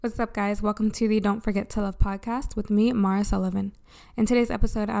What's up, guys? Welcome to the Don't Forget to Love podcast with me, Mara Sullivan. In today's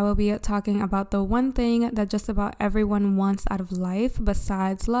episode, I will be talking about the one thing that just about everyone wants out of life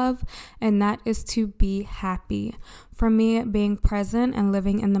besides love, and that is to be happy. For me, being present and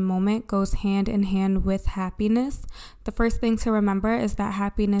living in the moment goes hand in hand with happiness. The first thing to remember is that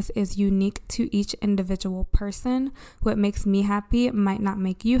happiness is unique to each individual person. What makes me happy might not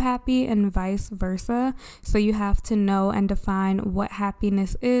make you happy, and vice versa. So you have to know and define what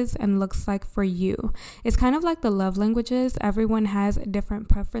happiness is and looks like for you. It's kind of like the love languages. Everyone has different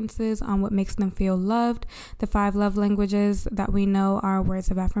preferences on what makes them feel loved. The 5 love languages that we know are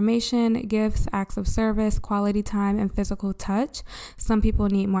words of affirmation, gifts, acts of service, quality time, and physical touch. Some people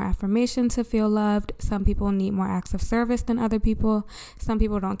need more affirmation to feel loved. Some people need more acts of service than other people. Some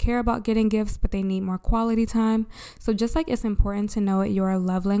people don't care about getting gifts, but they need more quality time. So just like it's important to know your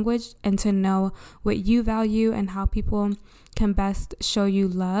love language and to know what you value and how people can best show you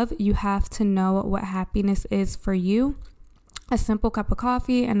love, you have to know what happiness is for you. A simple cup of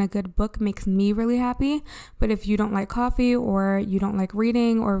coffee and a good book makes me really happy. But if you don't like coffee or you don't like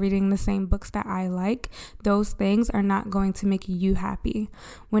reading or reading the same books that I like, those things are not going to make you happy.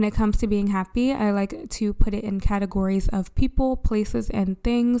 When it comes to being happy, I like to put it in categories of people, places, and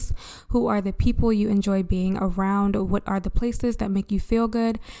things. Who are the people you enjoy being around? What are the places that make you feel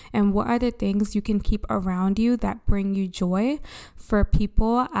good? And what are the things you can keep around you that bring you joy? For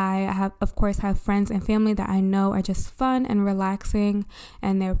people, I of course have friends and family that I know are just fun and relaxing,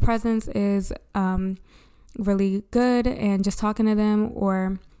 and their presence is really good, and just talking to them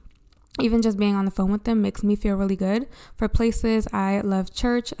or even just being on the phone with them makes me feel really good. For places, I love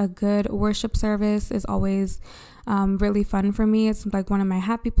church. A good worship service is always really fun for me. It's like one of my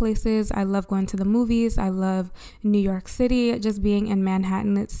happy places. I love going to the movies. I love New York City. Just being in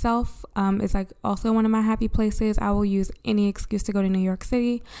Manhattan itself is like also one of my happy places. I will use any excuse to go to New York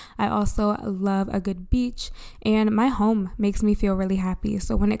City. I also love a good beach, and my home makes me feel really happy.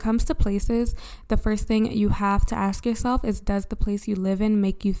 So when it comes to places, the first thing you have to ask yourself is, does the place you live in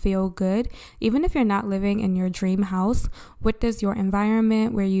make you feel good? Even if you're not living in your dream house, what does your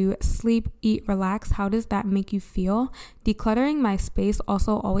environment where you sleep, eat, relax, how does that make you feel? Decluttering my space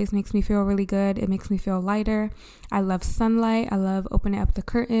also always makes me feel really good. It makes me feel lighter. I love sunlight. I love opening up the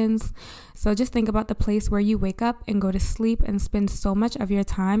curtains. So just think about the place where you wake up and go to sleep and spend so much of your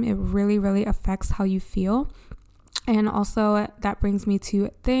time. It really, really affects how you feel. And also that brings me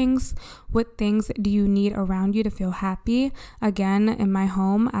to things. What things do you need around you to feel happy? Again, in my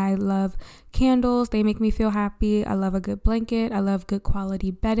home, I love candles. They make me feel happy. I love a good blanket. I love good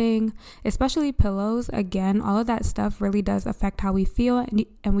quality bedding, especially pillows. Again, all of that stuff really does affect how we feel,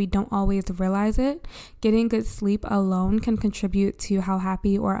 and we don't always realize it. Getting good sleep alone can contribute to how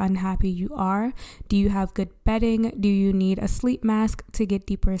happy or unhappy you are. Do you have good bedding? Do you need a sleep mask to get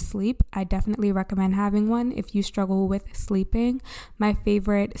deeper sleep? I definitely recommend having one if you struggle with sleeping. My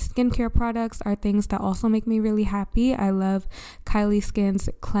favorite skincare products are things that also make me really happy. I love Kylie Skin's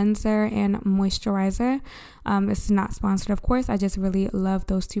cleanser and moisturizer. It's not sponsored, of course. I just really love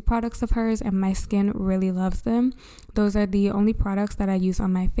those 2 products of hers, and my skin really loves them. Those are the only products that I use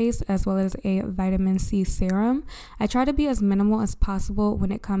on my face, as well as a vitamin C serum. I try to be as minimal as possible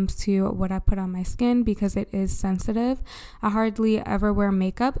when it comes to what I put on my skin because it is sensitive. I hardly ever wear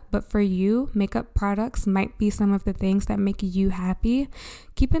makeup, but for you, makeup products might be some of the things that make you happy.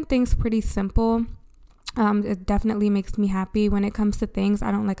 Keeping things pretty simple, it definitely makes me happy. When it comes to things,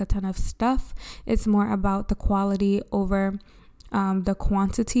 I don't like a ton of stuff. It's more about the quality over the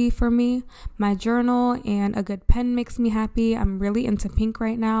quantity for me. My journal and a good pen makes me happy. I'm really into pink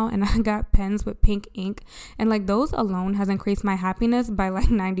right now, and I got pens with pink ink, and like those alone has increased my happiness by like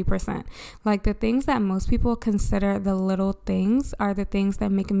 90%. Like the things that most people consider the little things are the things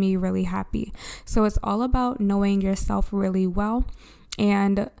that make me really happy. So it's all about knowing yourself really well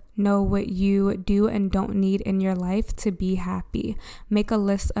and know what you do and don't need in your life to be happy. Make a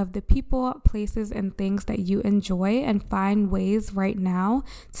list of the people, places, and things that you enjoy, and find ways right now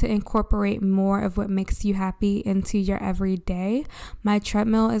to incorporate more of what makes you happy into your everyday. My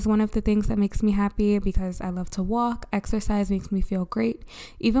treadmill is one of the things that makes me happy because I love to walk. Exercise makes me feel great.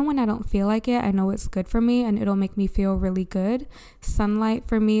 Even when I don't feel like it, I know it's good for me and it'll make me feel really good. Sunlight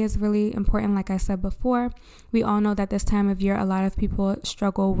for me is really important, like I said before. We all know that this time of year, a lot of people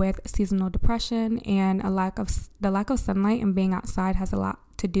struggle with seasonal depression, and the lack of sunlight and being outside has a lot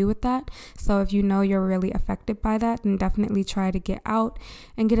to do with that. So if you know you're really affected by that, then definitely try to get out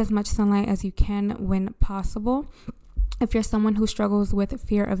and get as much sunlight as you can when possible. If you're someone who struggles with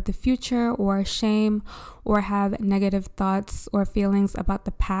fear of the future or shame or have negative thoughts or feelings about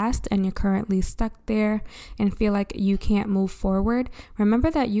the past and you're currently stuck there and feel like you can't move forward,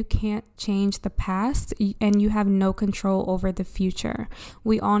 remember that you can't change the past and you have no control over the future.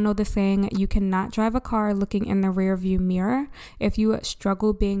 We all know the saying, you cannot drive a car looking in the rearview mirror. If you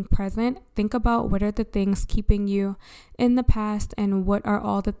struggle being present, think about what are the things keeping you in the past and what are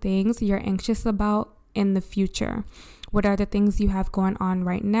all the things you're anxious about in the future. What are the things you have going on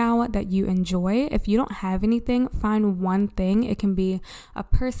right now that you enjoy? If you don't have anything, find one thing. It can be a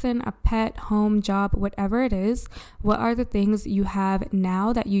person, a pet, home, job, whatever it is. What are the things you have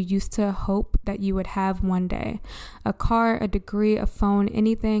now that you used to hope that you would have one day? A car, a degree, a phone,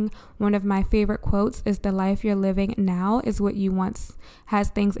 anything. One of my favorite quotes is, the life you're living now is what you once has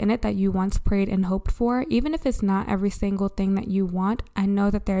things in it that you once prayed and hoped for. Even if it's not every single thing that you want, I know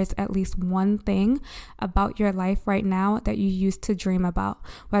that there's at least one thing about your life right now that you used to dream about,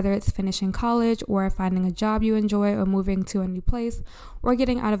 whether it's finishing college or finding a job you enjoy or moving to a new place or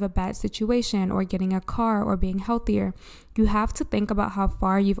getting out of a bad situation or getting a car or being healthier. You have to think about how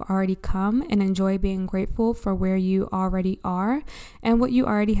far you've already come and enjoy being grateful for where you already are and what you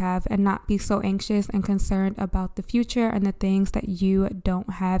already have, and not be so anxious and concerned about the future and the things that you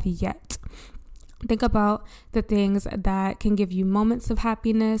don't have yet. Think about the things that can give you moments of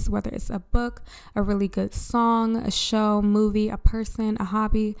happiness, whether it's a book, a really good song, a show, movie, a person, a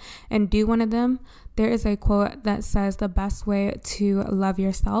hobby, and do one of them. There is a quote that says the best way to love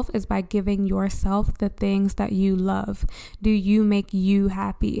yourself is by giving yourself the things that you love. Do you make you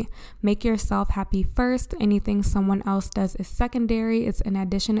happy? Make yourself happy first. Anything someone else does is secondary. It's in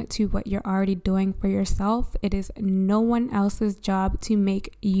addition to what you're already doing for yourself. It is no one else's job to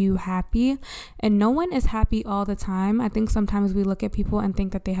make you happy. And no one is happy all the time. I think sometimes we look at people and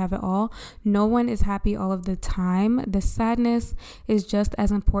think that they have it all. No one is happy all of the time. The sadness is just as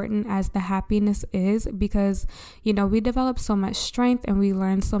important as the happiness is, because we develop so much strength and we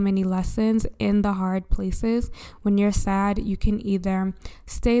learn so many lessons in the hard places. When you're sad, you can either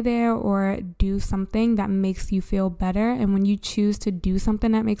stay there or do something that makes you feel better. And when you choose to do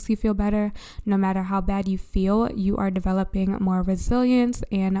something that makes you feel better, no matter how bad you feel, you are developing more resilience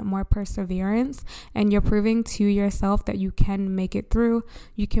and more perseverance, and you're proving to yourself that you can make it through.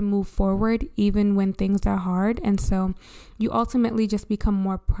 You can move forward even when things are hard. And so you ultimately just become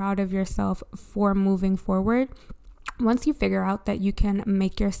more proud of yourself for moving forward. Once you figure out that you can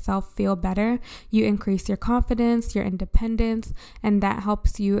make yourself feel better, you increase your confidence, your independence, and that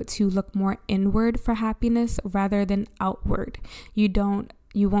helps you to look more inward for happiness rather than outward.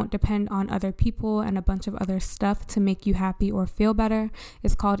 You won't depend on other people and a bunch of other stuff to make you happy or feel better.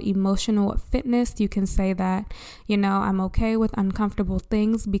 It's called emotional fitness. You can say that, I'm okay with uncomfortable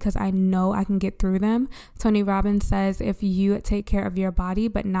things because I know I can get through them. Tony Robbins says, if you take care of your body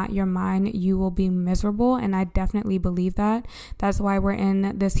but not your mind, you will be miserable. And I definitely believe that. That's why we're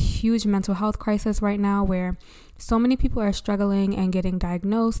in this huge mental health crisis right now, where so many people are struggling and getting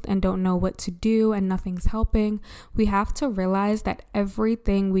diagnosed and don't know what to do, and nothing's helping. We have to realize that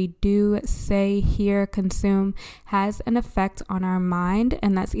everything we do, say, hear, consume has an effect on our mind,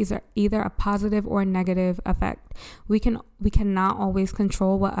 and that's either a positive or negative effect. We cannot always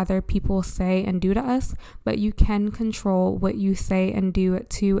control what other people say and do to us, but you can control what you say and do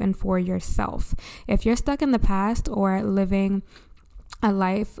to and for yourself. If you're stuck in the past or living a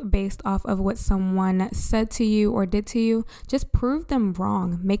life based off of what someone said to you or did to you, just prove them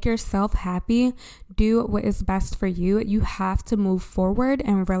wrong. Make yourself happy. Do what is best for you. You have to move forward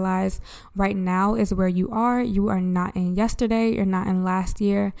and realize right now is where you are. You are not in yesterday. You're not in last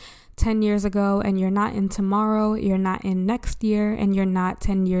year, 10 years ago, and you're not in tomorrow. You're not in next year, and you're not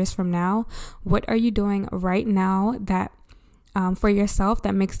 10 years from now. What are you doing right now that for yourself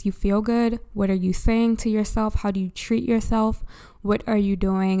that makes you feel good? What are you saying to yourself? How do you treat yourself? What are you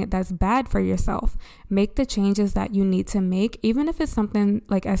doing that's bad for yourself? Make the changes that you need to make, even if it's something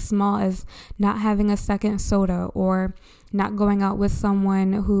like as small as not having a second soda or not going out with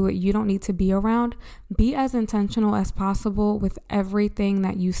someone who you don't need to be around. Be as intentional as possible with everything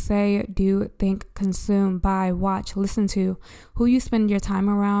that you say, do, think, consume, buy, watch, listen to, who you spend your time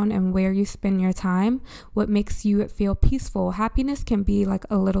around and where you spend your time, what makes you feel peaceful. Happiness can be like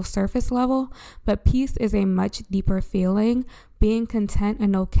a little surface level, but peace is a much deeper feeling. Being content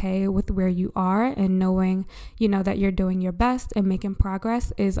and okay with where you are and knowing, that you're doing your best and making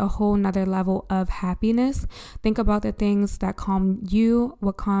progress is a whole nother level of happiness. Think about the things that calm you,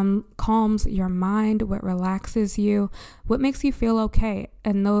 what calms your mind, what relaxes you, what makes you feel okay.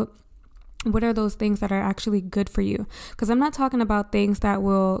 And what are those things that are actually good for you? Because I'm not talking about things that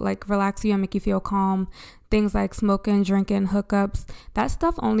will like relax you and make you feel calm. Things like smoking, drinking, hookups, that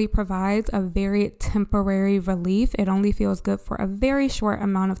stuff only provides a very temporary relief. It only feels good for a very short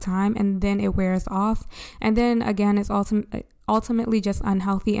amount of time, and then it wears off. And then again, it's ultimately just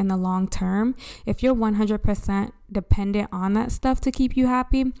unhealthy in the long term. If you're 100% dependent on that stuff to keep you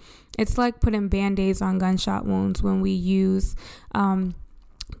happy, it's like putting band-aids on gunshot wounds when we use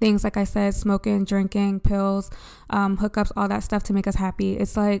things like I said, smoking, drinking, pills, hookups, all that stuff to make us happy.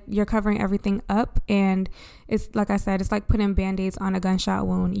 It's like you're covering everything up, and it's like I said, it's like putting band-aids on a gunshot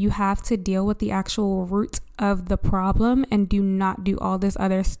wound. You have to deal with the actual root of the problem and do not do all this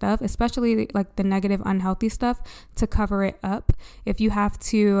other stuff, especially like the negative, unhealthy stuff, to cover it up. If you have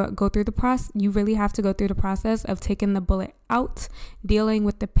to go through the process, you really have to go through the process of taking the bullet out, dealing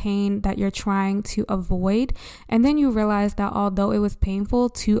with the pain that you're trying to avoid. And then you realize that although it was painful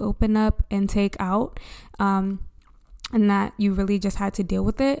to open up and take out, and that you really just had to deal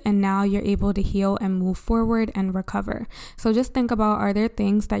with it, and now you're able to heal and move forward and recover. So just think about, are there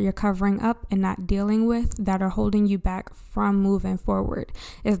things that you're covering up and not dealing with that are holding you back from moving forward?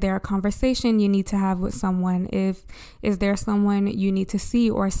 Is there a conversation you need to have with someone? Is there someone you need to see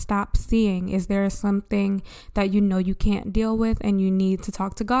or stop seeing? Is there something that you know you can't deal with and you need to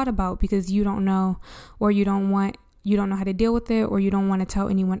talk to God about because you don't know, or you don't know how to deal with it, or you don't want to tell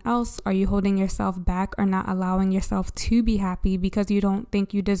anyone else? Are you holding yourself back or not allowing yourself to be happy because you don't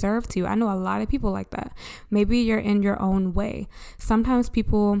think you deserve to? I know a lot of people like that. Maybe you're in your own way. Sometimes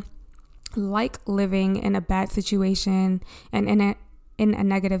people like living in a bad situation and in a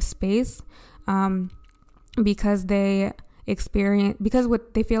negative space because they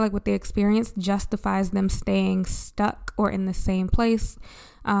feel like what they experience justifies them staying stuck or in the same place,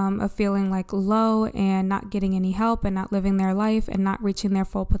 of feeling like low and not getting any help and not living their life and not reaching their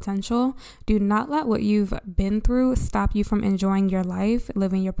full potential. Do not let what you've been through stop you from enjoying your life,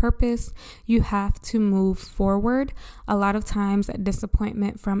 living your purpose. You have to move forward. A lot of times,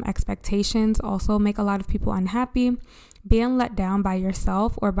 disappointment from expectations also make a lot of people unhappy. Being let down by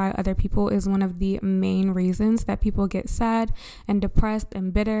yourself or by other people is one of the main reasons that people get sad and depressed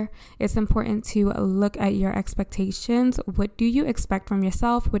and bitter. It's important to look at your expectations. What do you expect from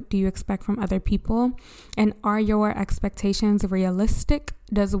yourself? What do you expect from other people? And are your expectations realistic?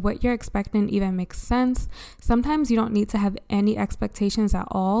 Does what you're expecting even make sense? Sometimes you don't need to have any expectations at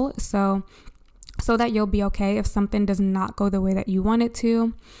all, so that you'll be okay if something does not go the way that you want it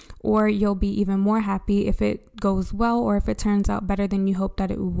to, or you'll be even more happy if it goes well or if it turns out better than you hoped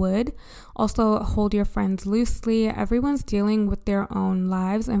that it would. Also, hold your friends loosely. Everyone's dealing with their own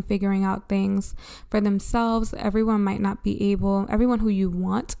lives and figuring out things for themselves. Everyone who you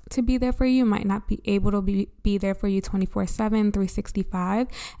want to be there for you might not be able to be there for you 24/7, 365.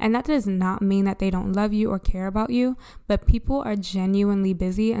 And that does not mean that they don't love you or care about you, but people are genuinely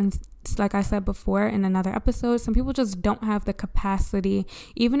busy, and like I said before in another episode, some people just don't have the capacity.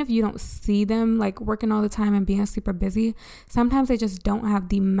 Even if you don't see them like working all the time and being super busy, sometimes they just don't have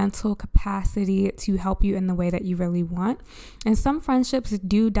the mental capacity to help you in the way that you really want. And some friendships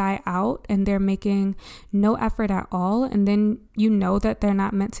do die out and they're making no effort at all, and then you know that they're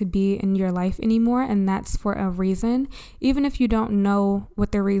not meant to be in your life anymore, and that's for a reason, even if you don't know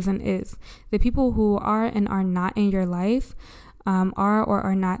what the reason is. The people who are and are not in your life are or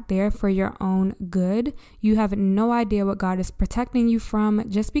are not there for your own good. You have no idea what God is protecting you from.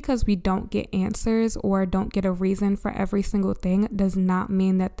 Just because we don't get answers or don't get a reason for every single thing does not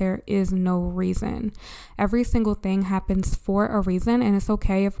mean that there is no reason. Every single thing happens for a reason, and it's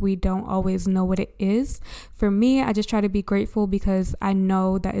okay if we don't always know what it is. For me, I just try to be grateful because I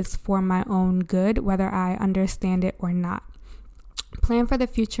know that it's for my own good, whether I understand it or not. Plan for the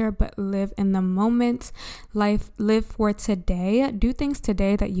future, but live in the moment. Live for today. Do things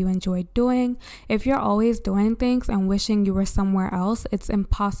today that you enjoy doing. If you're always doing things and wishing you were somewhere else, it's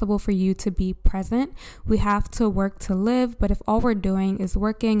impossible for you to be present. We have to work to live, but if all we're doing is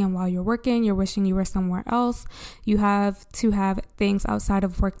working, and while you're working, you're wishing you were somewhere else, you have to have things outside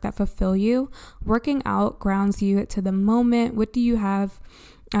of work that fulfill you. Working out grounds you to the moment. What do you have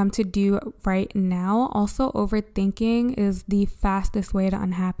to do right now? Also, overthinking is the fastest way to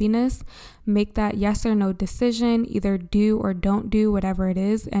unhappiness. Make that yes or no decision, either do or don't do whatever it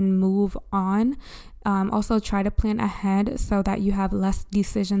is, and move on. Also, try to plan ahead so that you have less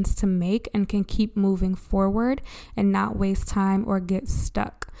decisions to make and can keep moving forward and not waste time or get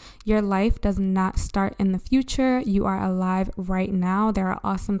stuck. Your life does not start in the future. You are alive right now. There are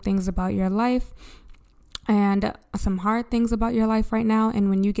awesome things about your life. and some hard things about your life right now. And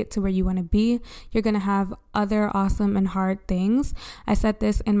when you get to where you want to be, you're going to have other awesome and hard things. I said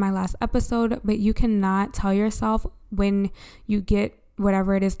this in my last episode, but you cannot tell yourself when you get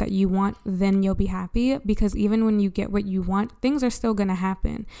whatever it is that you want, then you'll be happy, because even when you get what you want, things are still going to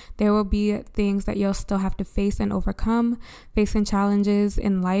happen. There will be things that you'll still have to face and overcome. Facing challenges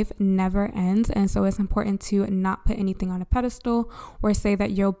in life never ends. And so it's important to not put anything on a pedestal or say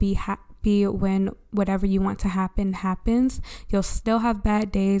that you'll be happy when whatever you want to happen happens. You'll still have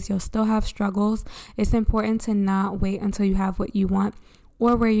bad days. You'll still have struggles. It's important to not wait until you have what you want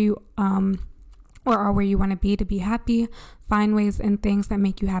or where you are where you want to be happy. Find ways and things that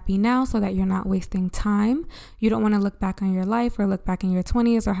make you happy now so that you're not wasting time. You don't want to look back on your life or look back in your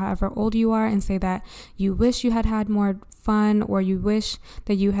 20s or however old you are and say that you wish you had more fun, or you wish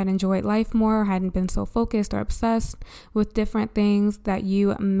that you had enjoyed life more, or hadn't been so focused or obsessed with different things that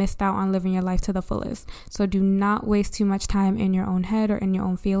you missed out on living your life to the fullest. So do not waste too much time in your own head or in your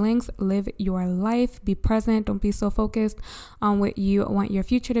own feelings. Live your life. Be present. Don't be so focused on what you want your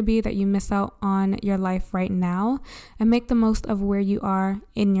future to be that you miss out on your life right now, and make the most of where you are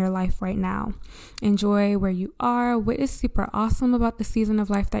in your life right now. Enjoy where you are. What is super awesome about the season of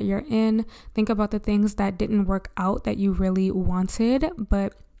life that you're in? Think about the things that didn't work out that you really wanted,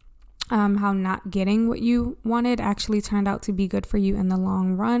 but how not getting what you wanted actually turned out to be good for you in the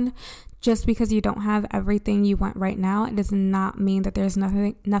long run. Just because you don't have everything you want right now, it does not mean that there's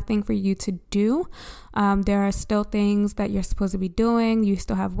nothing for you to do. There are still things that you're supposed to be doing. You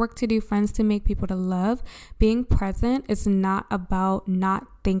still have work to do, friends to make, people to love. Being present is not about not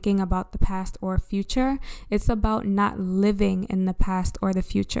thinking about the past or future. It's about not living in the past or the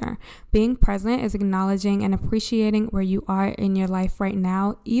future. Being present is acknowledging and appreciating where you are in your life right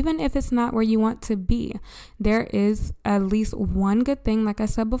now, even if it's not where you want to be. There is at least one good thing, like I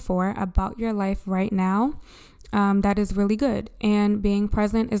said before, about your life right now that is really good. And being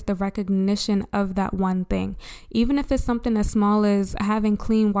present is the recognition of that one thing, even if it's something as small as having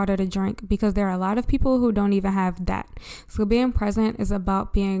clean water to drink, because there are a lot of people who don't even have that. So being present is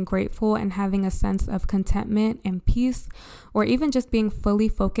about being grateful and having a sense of contentment and peace, or even just being fully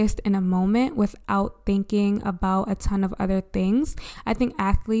focused in a moment without thinking about a ton of other things. I think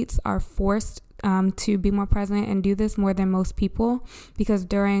athletes are forced to be more present and do this more than most people, because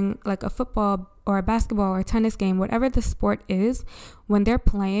during like a football or a basketball or tennis game, whatever the sport is, when they're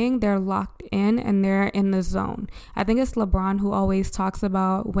playing, they're locked in and they're in the zone. I think it's LeBron who always talks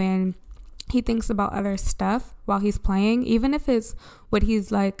about when he thinks about other stuff while he's playing, even if it's what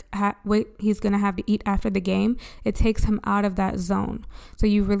he's like, what he's going to have to eat after the game, it takes him out of that zone. So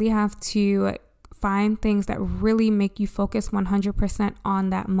you really have to find things that really make you focus 100% on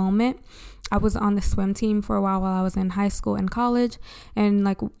that moment. I was on the swim team for a while I was in high school and college. And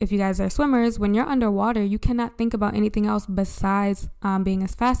like, if you guys are swimmers, when you're underwater, you cannot think about anything else besides being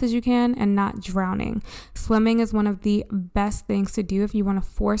as fast as you can and not drowning. Swimming is one of the best things to do if you want to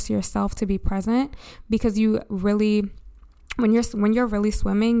force yourself to be present, because you really, when you're really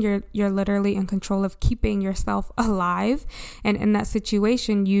swimming, you're literally in control of keeping yourself alive. And in that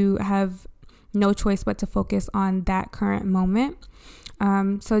situation, you have no choice but to focus on that current moment.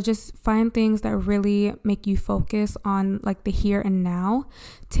 So just find things that really make you focus on like the here and now.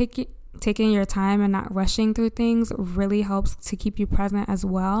 Taking your time and not rushing through things really helps to keep you present as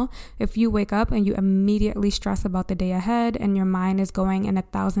well. If you wake up and you immediately stress about the day ahead and your mind is going in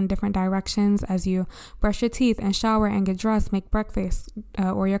 1,000 different directions as you brush your teeth and shower and get dressed, make breakfast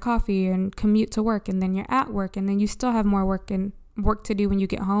or your coffee and commute to work, and then you're at work, and then you still have more work to do when you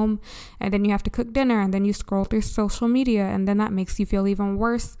get home, and then you have to cook dinner, and then you scroll through social media, and then that makes you feel even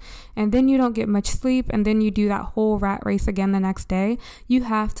worse, and then you don't get much sleep, and then you do that whole rat race again the next day. You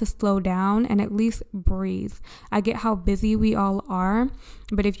have to slow down and at least breathe. I get how busy we all are,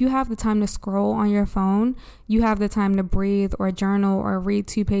 but if you have the time to scroll on your phone, you have the time to breathe or journal or read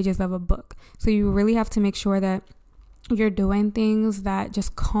 2 pages of a book. So you really have to make sure that you're doing things that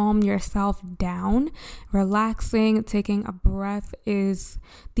just calm yourself down. Relaxing, taking a breath is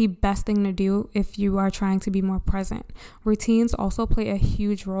the best thing to do if you are trying to be more present. Routines also play a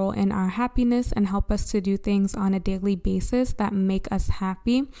huge role in our happiness and help us to do things on a daily basis that make us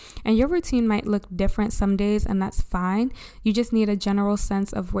happy. And your routine might look different some days, and that's fine. You just need a general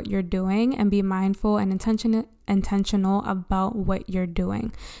sense of what you're doing and be mindful and intentional about what you're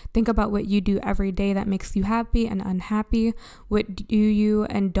doing. Think about what you do every day that makes you happy and unhappy. What do you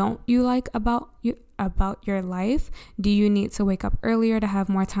and don't you like about your life? Do you need to wake up earlier to have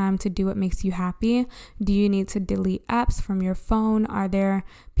more time to do what makes you happy? Do you need to delete apps from your phone? Are there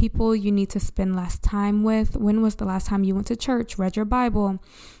people you need to spend less time with? When was the last time you went to church, read your Bible?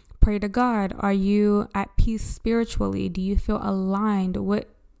 pray to God? Are you at peace spiritually? Do you feel aligned? What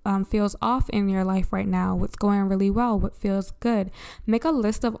feels off in your life right now? What's going really well? What feels good? Make a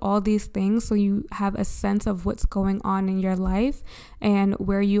list of all these things so you have a sense of what's going on in your life and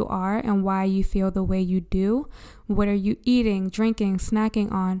where you are and why you feel the way you do. What are you eating, drinking,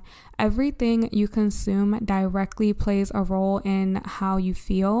 snacking on? Everything you consume directly plays a role in how you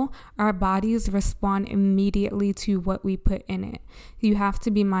feel. Our bodies respond immediately to what we put in it. You have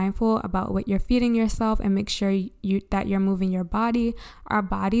to be mindful about what you're feeding yourself and make sure that you're moving your body. Our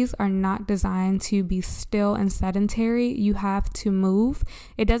bodies are not designed to be still and sedentary. You have to move.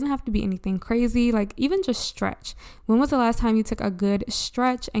 It doesn't have to be anything crazy, like even just stretch. When was the last time you took a good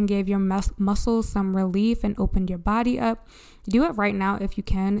stretch and gave your muscles some relief and opened your body up? Do it right now if you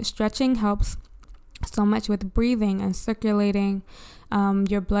can. Stretching helps so much with breathing and circulating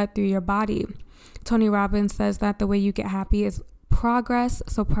your blood through your body. Tony Robbins says that the way you get happy is progress.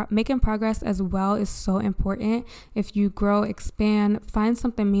 So making progress as well is so important. If you grow, expand, find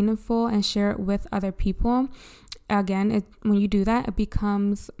something meaningful and share it with other people. Again, when you do that, it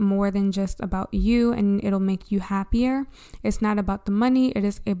becomes more than just about you and it'll make you happier. It's not about the money. It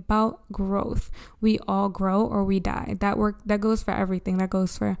is about growth. We all grow or we die. That goes for everything. That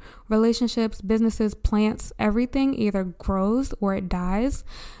goes for relationships, businesses, plants. Everything either grows or it dies.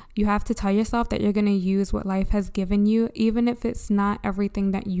 You have to tell yourself that you're going to use what life has given you, even if it's not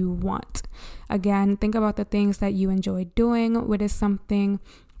everything that you want. Again, think about the things that you enjoy doing. What is something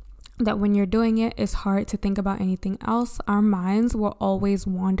that when you're doing it, it's hard to think about anything else? Our minds will always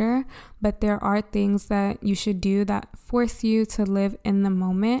wander, but there are things that you should do that force you to live in the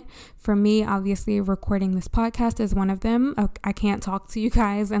moment. For me, obviously, recording this podcast is one of them. I can't talk to you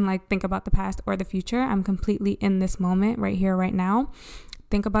guys and think about the past or the future. I'm completely in this moment right here, right now.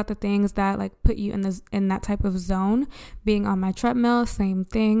 Think about the things that put you in that type of zone. Being on my treadmill, same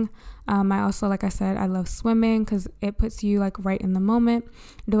thing. I also, like I said, I love swimming because it puts you right in the moment.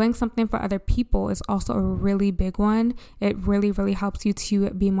 Doing something for other people is also a really big one. It really, really helps you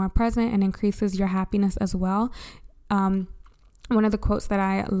to be more present and increases your happiness as well. One of the quotes that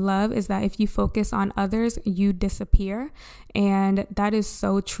I love is that if you focus on others, you disappear. And that is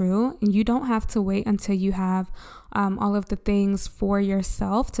so true. You don't have to wait until you have all of the things for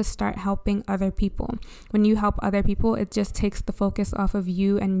yourself to start helping other people. When you help other people, it just takes the focus off of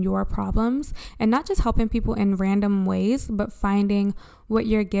you and your problems, and not just helping people in random ways, but finding what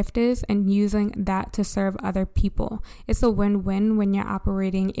your gift is and using that to serve other people. It's a win-win when you're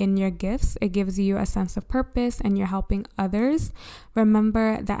operating in your gifts. It gives you a sense of purpose and you're helping others.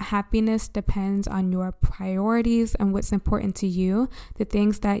 Remember that happiness depends on your priorities and what's important to you, the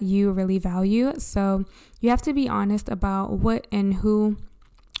things that you really value. So you have to be honest about what and who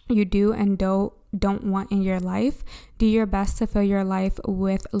you do and don't want in your life. Do your best to fill your life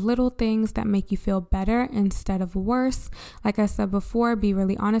with little things that make you feel better instead of worse. Like I said before, be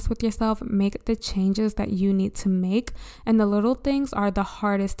really honest with yourself. Make the changes that you need to make. And the little things are the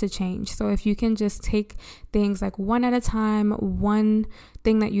hardest to change. So if you can just take things one at a time, one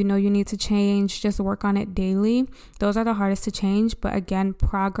thing that you need to change, just work on it daily. Those are the hardest to change. But again,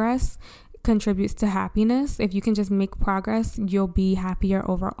 progress contributes to happiness. If you can just make progress, you'll be happier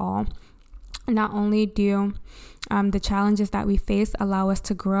overall. Not only do the challenges that we face allow us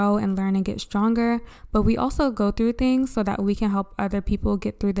to grow and learn and get stronger, but we also go through things so that we can help other people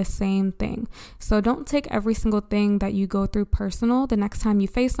get through the same thing. So don't take every single thing that you go through personal. The next time you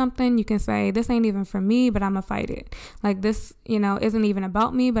face something, you can say, this ain't even for me, but I'm gonna fight it. This, isn't even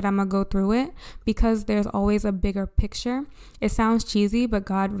about me, but I'm gonna go through it, because there's always a bigger picture. It sounds cheesy, but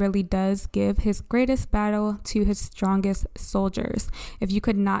God really does give his greatest battle to his strongest soldiers. If you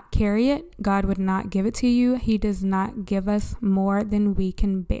could not carry it, God would not give it to you. He does not give us more than we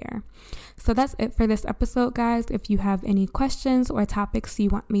can bear. So that's it for this episode, guys. If you have any questions or topics you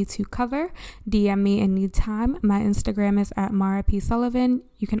want me to cover, DM me anytime. My Instagram is at Mara P. Sullivan.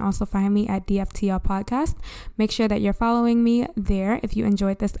 You can also find me at DFTL Podcast. Make sure that you're following me there if you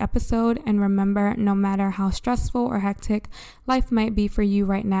enjoyed this episode. And remember, no matter how stressful or hectic life might be for you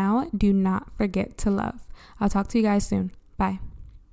right now, do not forget to love. I'll talk to you guys soon. Bye.